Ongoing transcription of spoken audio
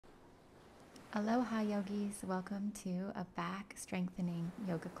Aloha yogis, welcome to a back strengthening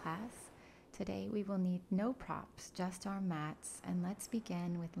yoga class. Today we will need no props, just our mats, and let's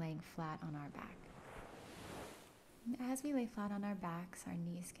begin with laying flat on our back. As we lay flat on our backs, our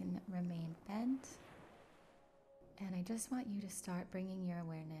knees can remain bent, and I just want you to start bringing your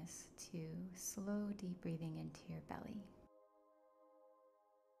awareness to slow, deep breathing into your belly.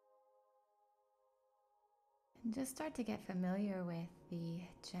 And just start to get familiar with the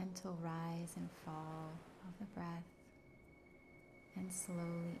gentle rise and fall of the breath and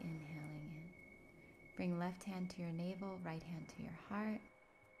slowly inhaling in. Bring left hand to your navel, right hand to your heart.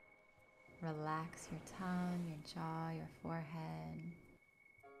 Relax your tongue, your jaw, your forehead.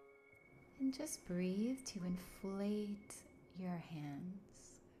 And just breathe to inflate your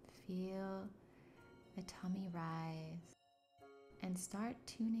hands. Feel the tummy rise and start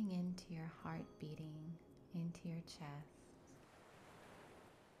tuning into your heart beating into your chest.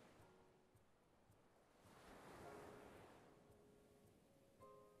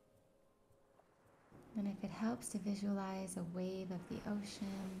 And if it helps to visualize a wave of the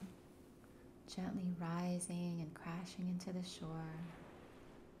ocean gently rising and crashing into the shore,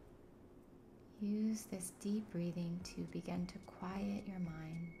 use this deep breathing to begin to quiet your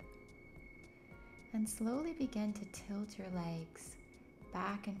mind and slowly begin to tilt your legs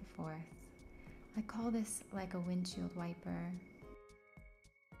back and forth. I call this like a windshield wiper.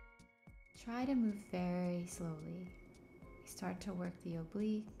 Try to move very slowly. You start to work the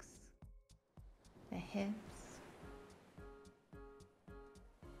obliques, the hips.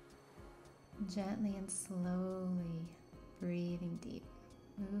 Gently and slowly breathing deep.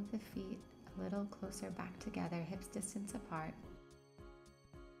 Move the feet a little closer back together, hips distance apart.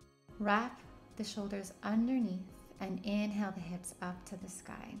 Wrap the shoulders underneath and inhale the hips up to the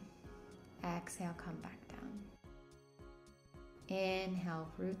sky. Exhale, come back down. Inhale,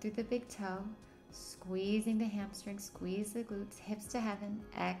 root through the big toe, squeezing the hamstrings, squeeze the glutes, hips to heaven.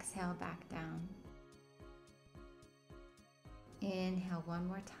 Exhale, back down. Inhale one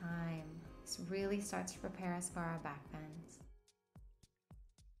more time. This really starts to prepare us for our back bends.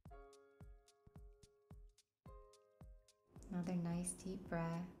 Another nice deep breath.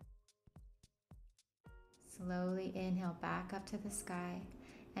 Slowly inhale back up to the sky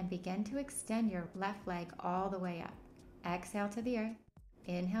and begin to extend your left leg all the way up. Exhale to the earth.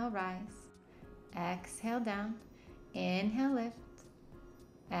 Inhale, rise. Exhale, down. Inhale, lift.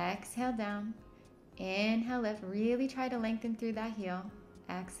 Exhale, down. Inhale, lift. Really try to lengthen through that heel.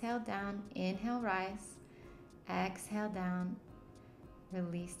 Exhale, down. Inhale, rise. Exhale, down.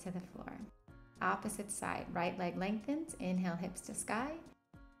 Release to the floor. Opposite side. Right leg lengthens. Inhale, hips to sky.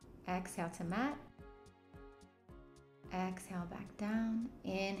 Exhale to mat. Exhale, back down.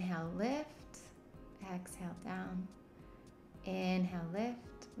 Inhale, lift. Exhale, down. Inhale,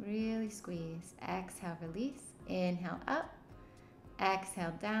 lift. Really squeeze. Exhale, release. Inhale, up.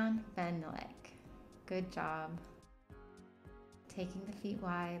 Exhale, down. Bend the leg. Good job. Taking the feet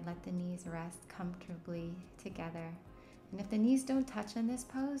wide, let the knees rest comfortably together. And if the knees don't touch in this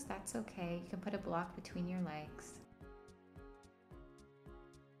pose, that's okay. You can put a block between your legs.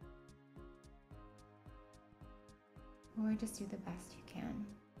 Or just do the best you can.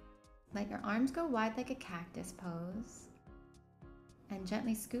 Let your arms go wide like a cactus pose. And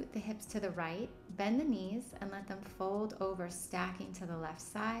gently scoot the hips to the right. Bend the knees and let them fold over, stacking to the left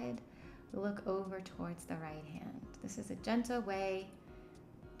side. Look over towards the right hand. This is a gentle way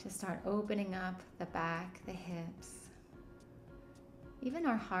to start opening up the back, the hips, even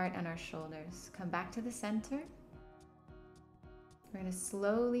our heart and our shoulders. Come back to the center. We're going to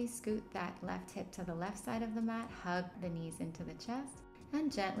slowly scoot that left hip to the left side of the mat, hug the knees into the chest,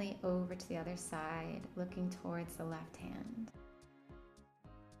 and gently over to the other side, looking towards the left hand.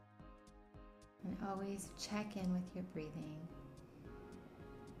 And always check in with your breathing.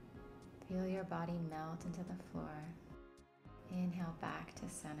 Feel your body melt into the floor. Inhale back to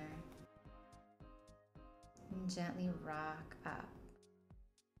center. And gently rock up.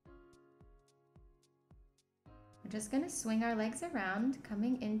 We're just going to swing our legs around,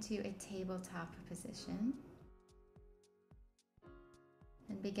 coming into a tabletop position.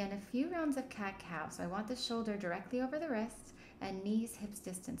 And begin a few rounds of cat-cow. So I want the shoulder directly over the wrist and knees, hips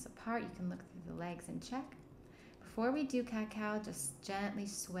distance apart. You can look through the legs and check. Before we do cat-cow, just gently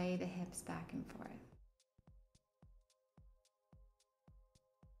sway the hips back and forth.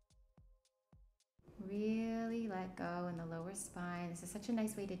 Really let go in the lower spine. This is such a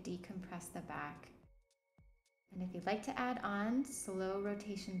nice way to decompress the back. And if you'd like to add on slow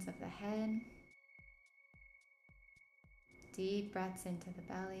rotations of the head, deep breaths into the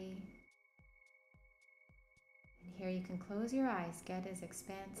belly. And here you can close your eyes, get as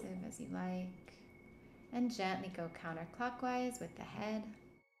expansive as you like, and gently go counterclockwise with the head.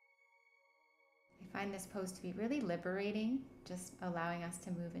 I find this pose to be really liberating, just allowing us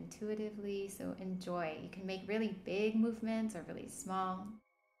to move intuitively, so enjoy. You can make really big movements or really small.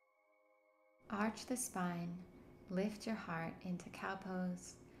 Arch the spine, lift your heart into cow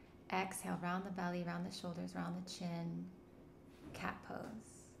pose. Exhale, round the belly, round the shoulders, round the chin. Cat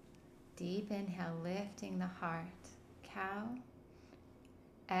pose. Deep inhale, lifting the heart. Cow.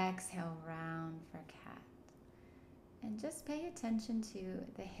 Exhale, round for cat. And just pay attention to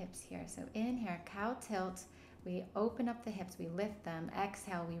the hips here. So inhale, cow tilt. We open up the hips, we lift them.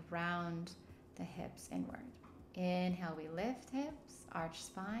 Exhale, we round the hips inward. Inhale, we lift hips, arch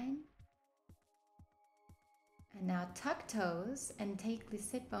spine. And now tuck toes and take the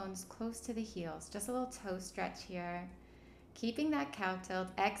sit bones close to the heels. Just a little toe stretch here. Keeping that cow tilt.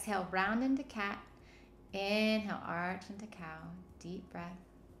 Exhale, round into cat. Inhale, arch into cow. Deep breath.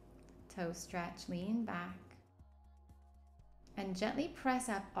 Toe stretch, lean back. And gently press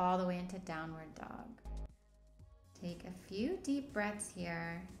up all the way into downward dog. Take a few deep breaths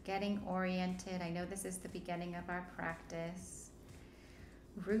here, getting oriented. I know this is the beginning of our practice.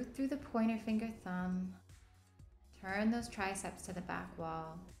 Root through the pointer finger thumb. Turn those triceps to the back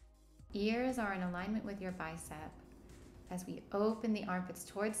wall. Ears are in alignment with your bicep. As we open the armpits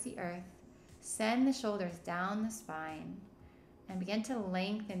towards the earth, send the shoulders down the spine and begin to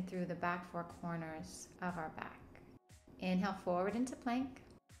lengthen through the back four corners of our back. Inhale forward into plank.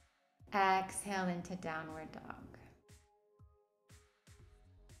 Exhale into downward dog.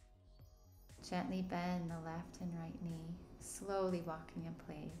 Gently bend the left and right knee, slowly walking in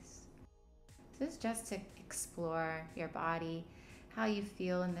place. This is just to explore your body, how you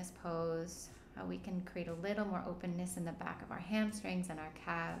feel in this pose, how we can create a little more openness in the back of our hamstrings and our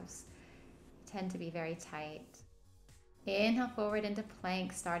calves. Tend to be very tight. Inhale forward into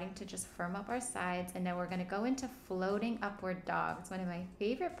plank, starting to just firm up our sides. And now we're going to go into floating upward dog. It's one of my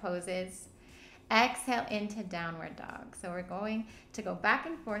favorite poses. Exhale into downward dog. So we're going to go back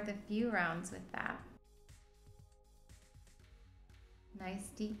and forth a few rounds with that. Nice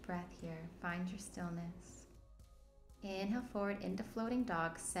deep breath here. Find your stillness. Inhale forward into floating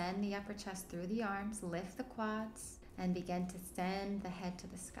dog. Send the upper chest through the arms. Lift the quads and begin to send the head to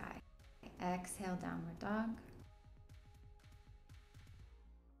the sky. Exhale, downward dog.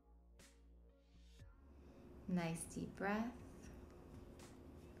 Nice deep breath.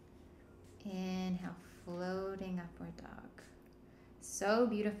 Inhale, floating upward dog. So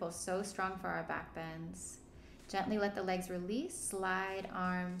beautiful, so strong for our back bends. Gently let the legs release, slide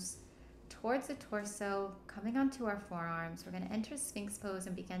arms towards the torso, coming onto our forearms. We're going to enter Sphinx pose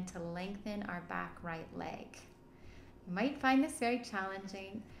and begin to lengthen our back right leg. You might find this very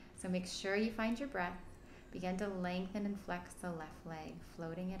challenging, so make sure you find your breath. Begin to lengthen and flex the left leg,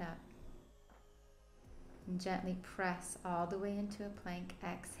 floating it up. And gently press all the way into a plank.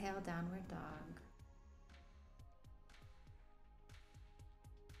 Exhale, downward dog.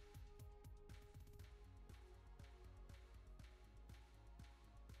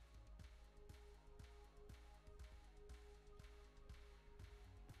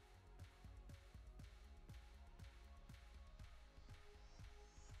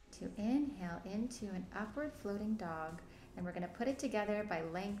 To inhale into an upward floating dog, and we're going to put it together by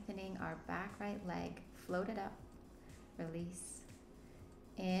lengthening our back right leg. Float it up, release.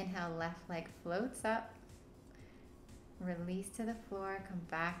 Inhale, left leg floats up, release to the floor, come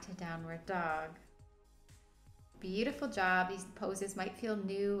back to downward dog. Beautiful job. These poses might feel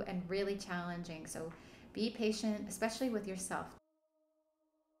new and really challenging, so be patient, especially with yourself.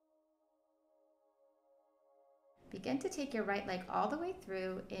 Begin to take your right leg all the way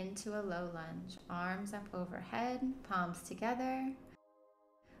through into a low lunge. Arms up overhead, palms together.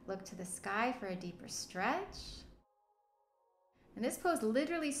 Look to the sky for a deeper stretch. And this pose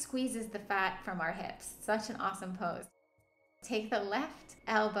literally squeezes the fat from our hips. Such an awesome pose. Take the left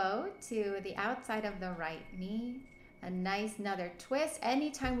elbow to the outside of the right knee. A nice another twist.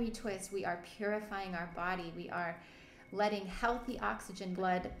 Anytime we twist, we are purifying our body. We are letting healthy oxygen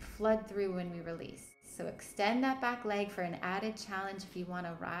blood flood through when we release. So extend that back leg for an added challenge if you want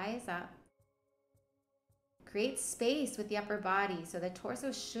to rise up. Create space with the upper body, so the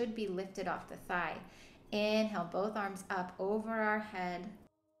torso should be lifted off the thigh. Inhale, both arms up over our head.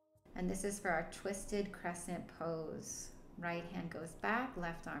 And this is for our twisted crescent pose. Right hand goes back,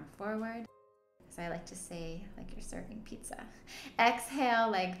 left arm forward. As I like to say, like you're serving pizza. Exhale,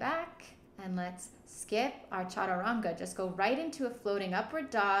 leg back. And let's skip our chaturanga. Just go right into a floating upward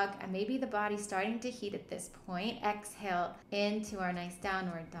dog, and maybe the body's starting to heat at this point. Exhale into our nice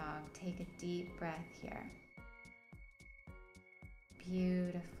downward dog. Take a deep breath here.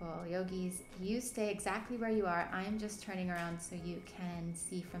 Beautiful. Yogis, you stay exactly where you are. I'm just turning around so you can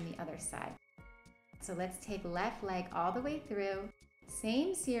see from the other side. So let's take left leg all the way through.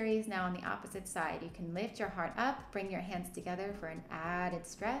 Same series now on the opposite side. You can lift your heart up, bring your hands together for an added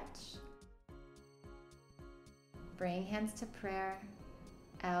stretch. Bring hands to prayer,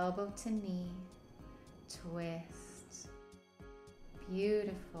 elbow to knee, twist.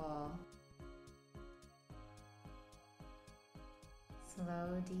 Beautiful.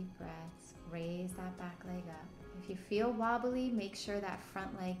 Slow, deep breaths. Raise that back leg up. If you feel wobbly, make sure that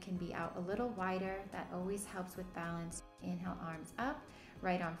front leg can be out a little wider. That always helps with balance. Inhale, arms up.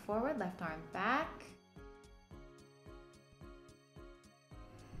 Right arm forward, left arm back.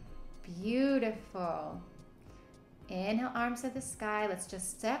 Beautiful. Inhale, arms to the sky. Let's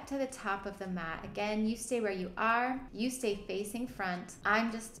just step to the top of the mat. Again, you stay where you are. You stay facing front.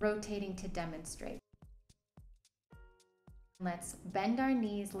 I'm just rotating to demonstrate. Let's bend our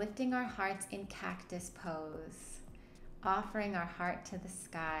knees, lifting our hearts in cactus pose, offering our heart to the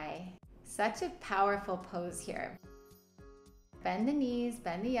sky. Such a powerful pose here. Bend the knees,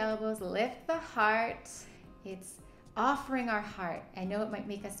 bend the elbows, lift the heart. It's offering our heart. I know it might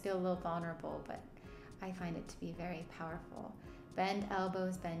make us feel a little vulnerable, but I find it to be very powerful. Bend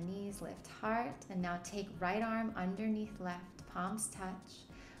elbows, bend knees, lift heart. And now take right arm underneath left, palms touch.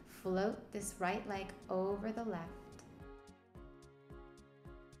 Float this right leg over the left.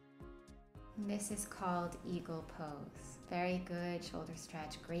 This is called eagle pose. Very good shoulder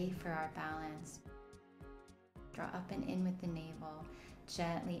stretch, great for our balance. Draw up and in with the navel.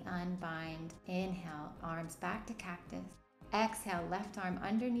 Gently unbind. Inhale, arms back to cactus. Exhale, left arm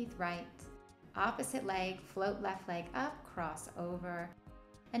underneath right. Opposite leg, float left leg up, cross over.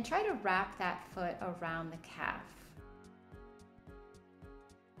 And try to wrap that foot around the calf.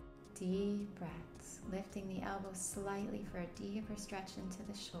 Deep breaths, lifting the elbows slightly for a deeper stretch into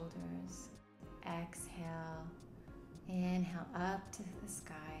the shoulders. Exhale, inhale up to the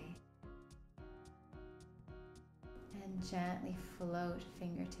sky, and gently float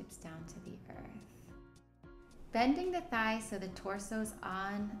fingertips down to the earth. Bending the thighs so the torso's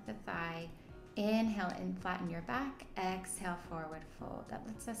on the thigh. Inhale and flatten your back. Exhale, forward fold. That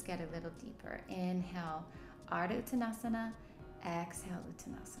lets us get a little deeper. Inhale, Ardha Uttanasana. Exhale,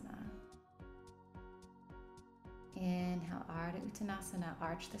 Uttanasana. Inhale, Ardha Uttanasana,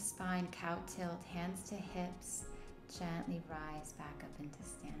 arch the spine, cow tilt, hands to hips, gently rise back up into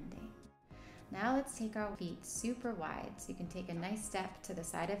standing. Now let's take our feet super wide, so you can take a nice step to the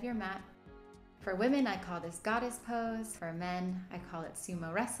side of your mat. For women, I call this goddess pose. For men, I call it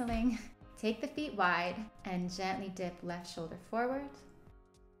sumo wrestling. Take the feet wide and gently dip left shoulder forward,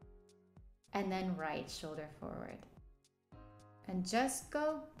 and then right shoulder forward. And just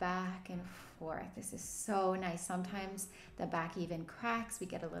go back and forth. This is so nice. Sometimes the back even cracks. We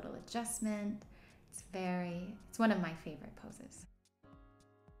get a little adjustment. It's one of my favorite poses.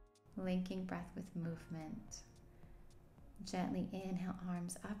 Linking breath with movement. Gently inhale,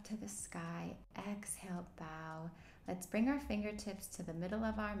 arms up to the sky. Exhale, bow. Let's bring our fingertips to the middle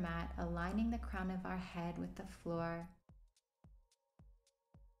of our mat, aligning the crown of our head with the floor.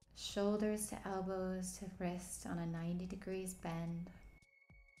 Shoulders to elbows to wrists on a 90 degrees bend.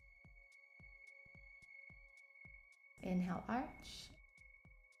 Inhale, arch.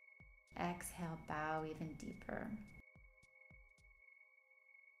 Exhale, bow even deeper.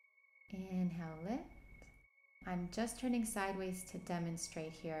 Inhale, lift. I'm just turning sideways to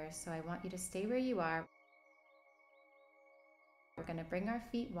demonstrate here, so I want you to stay where you are. We're going to bring our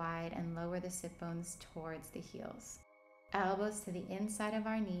feet wide and lower the sit bones towards the heels. Elbows to the inside of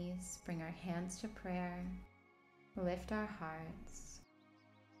our knees. Bring our hands to prayer. Lift our hearts.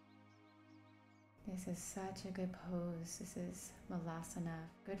 This is such a good pose. This is Malasana,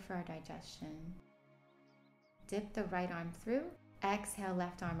 good for our digestion. Dip the right arm through. Exhale,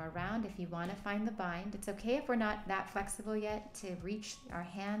 left arm around if you want to find the bind. It's okay if we're not that flexible yet to reach our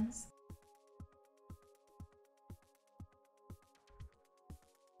hands.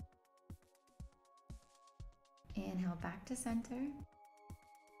 Inhale back to center.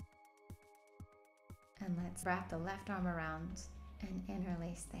 And let's wrap the left arm around and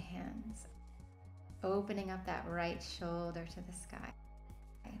interlace the hands. Opening up that right shoulder to the sky.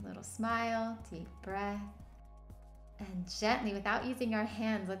 A little smile, deep breath. And gently, without using our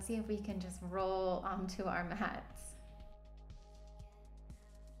hands, let's see if we can just roll onto our mats.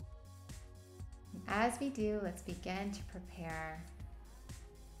 As we do, let's begin to prepare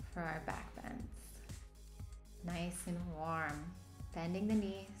for our back bends. Nice and warm. Bending the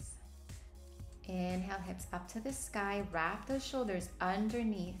knees. Inhale, hips up to the sky. Wrap those shoulders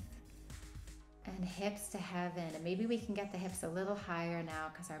underneath. And hips to heaven. And maybe we can get the hips a little higher now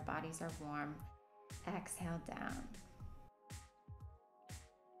because our bodies are warm. Exhale down.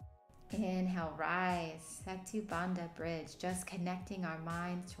 Inhale, rise. Setu Bandha Bridge. Just connecting our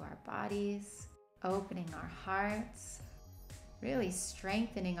minds to our bodies, opening our hearts, really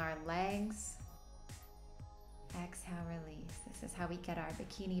strengthening our legs. Exhale, release. This is how we get our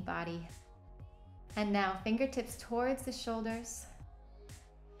bikini body. And now fingertips towards the shoulders.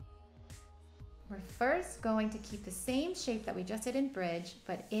 We're first going to keep the same shape that we just did in bridge,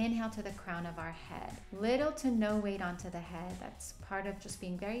 but inhale to the crown of our head. Little to no weight onto the head. That's part of just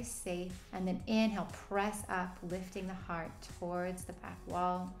being very safe. And then inhale, press up, lifting the heart towards the back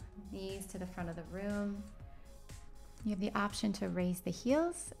wall, knees to the front of the room. You have the option to raise the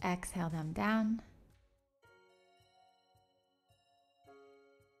heels, exhale them down.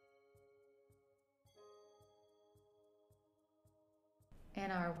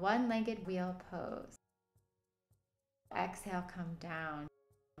 And our one-legged wheel pose. Exhale, come down.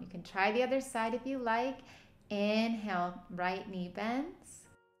 You can try the other side if you like. Inhale, right knee bends.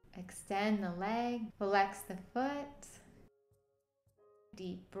 Extend the leg, flex the foot.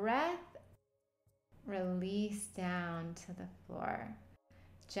 Deep breath. Release down to the floor.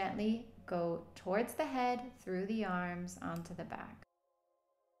 Gently go towards the head, through the arms, onto the back.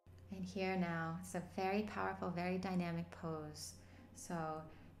 And here now, it's a very powerful, very dynamic pose. So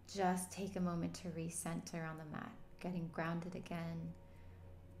just take a moment to recenter on the mat, getting grounded again,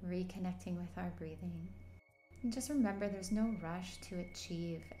 reconnecting with our breathing. And just remember there's no rush to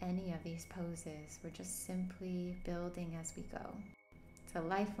achieve any of these poses. We're just simply building as we go. It's a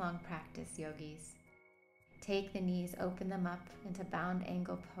lifelong practice, yogis. Take the knees, open them up into bound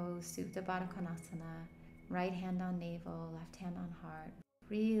angle pose, Supta Baddha Konasana. Right hand on navel, left hand on heart.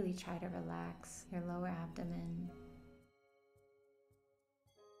 Really try to relax your lower abdomen.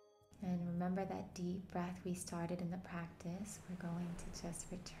 And remember that deep breath we started in the practice. We're going to just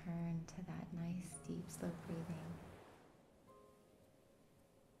return to that nice, deep, slow breathing.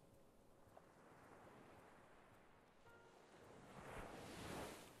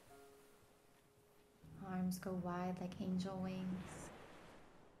 Arms go wide like angel wings.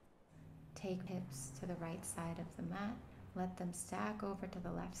 Take hips to the right side of the mat. Let them stack over to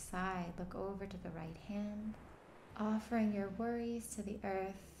the left side. Look over to the right hand. Offering your worries to the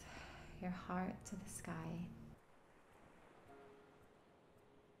earth, your heart to the sky.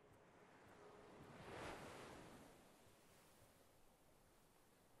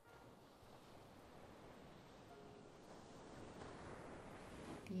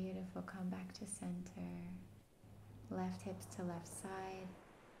 Beautiful. Come back to center. Left hips to left side.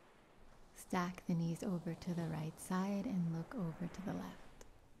 Stack the knees over to the right side and look over to the left.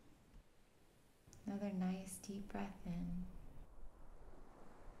 Another nice deep breath in.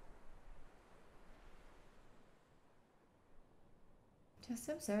 Just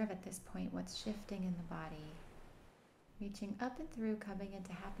observe at this point what's shifting in the body. Reaching up and through, coming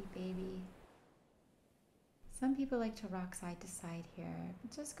into happy baby. Some people like to rock side to side here.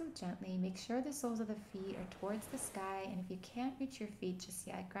 Just go gently. Make sure the soles of the feet are towards the sky. And if you can't reach your feet just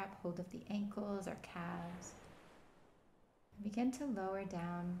yet, grab hold of the ankles or calves. And begin to lower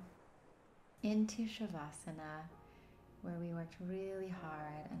down into Shavasana, where we worked really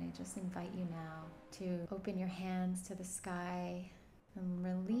hard. And I just invite you now to open your hands to the sky and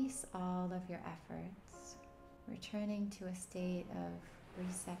release all of your efforts, returning to a state of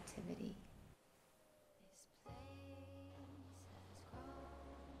receptivity.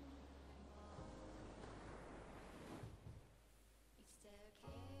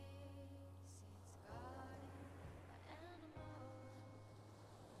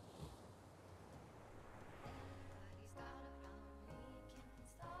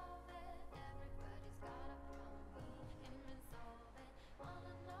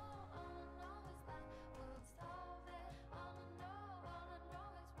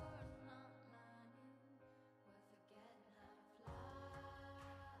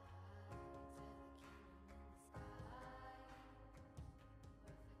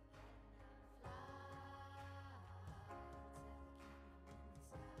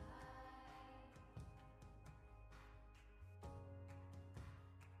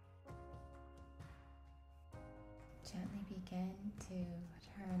 Gently begin to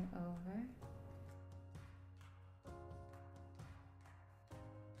turn over.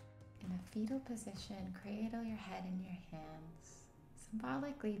 In a fetal position, cradle your head in your hands,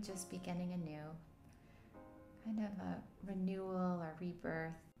 symbolically just beginning anew. Kind of a renewal or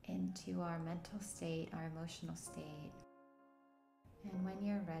rebirth into our mental state, our emotional state. And when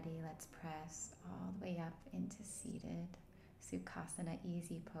you're ready, let's press all the way up into seated Sukhasana,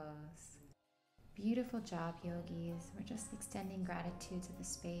 easy pose. Beautiful job, yogis. We're just extending gratitude to the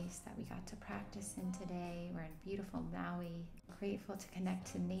space that we got to practice in today. We're in beautiful Maui, grateful to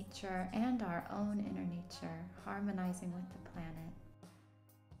connect to nature and our own inner nature, harmonizing with the planet.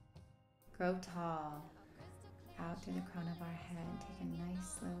 Grow tall. Out through the crown of our head. Take a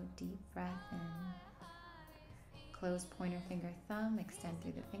nice, slow, deep breath in. Close pointer finger, thumb. Extend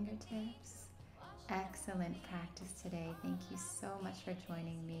through the fingertips. Excellent practice today. Thank you so much for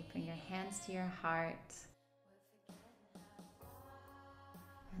joining me. Bring your hands to your heart.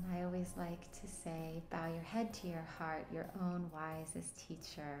 And I always like to say, bow your head to your heart, your own wisest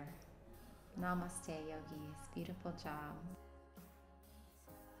teacher. Namaste, yogis. Beautiful job.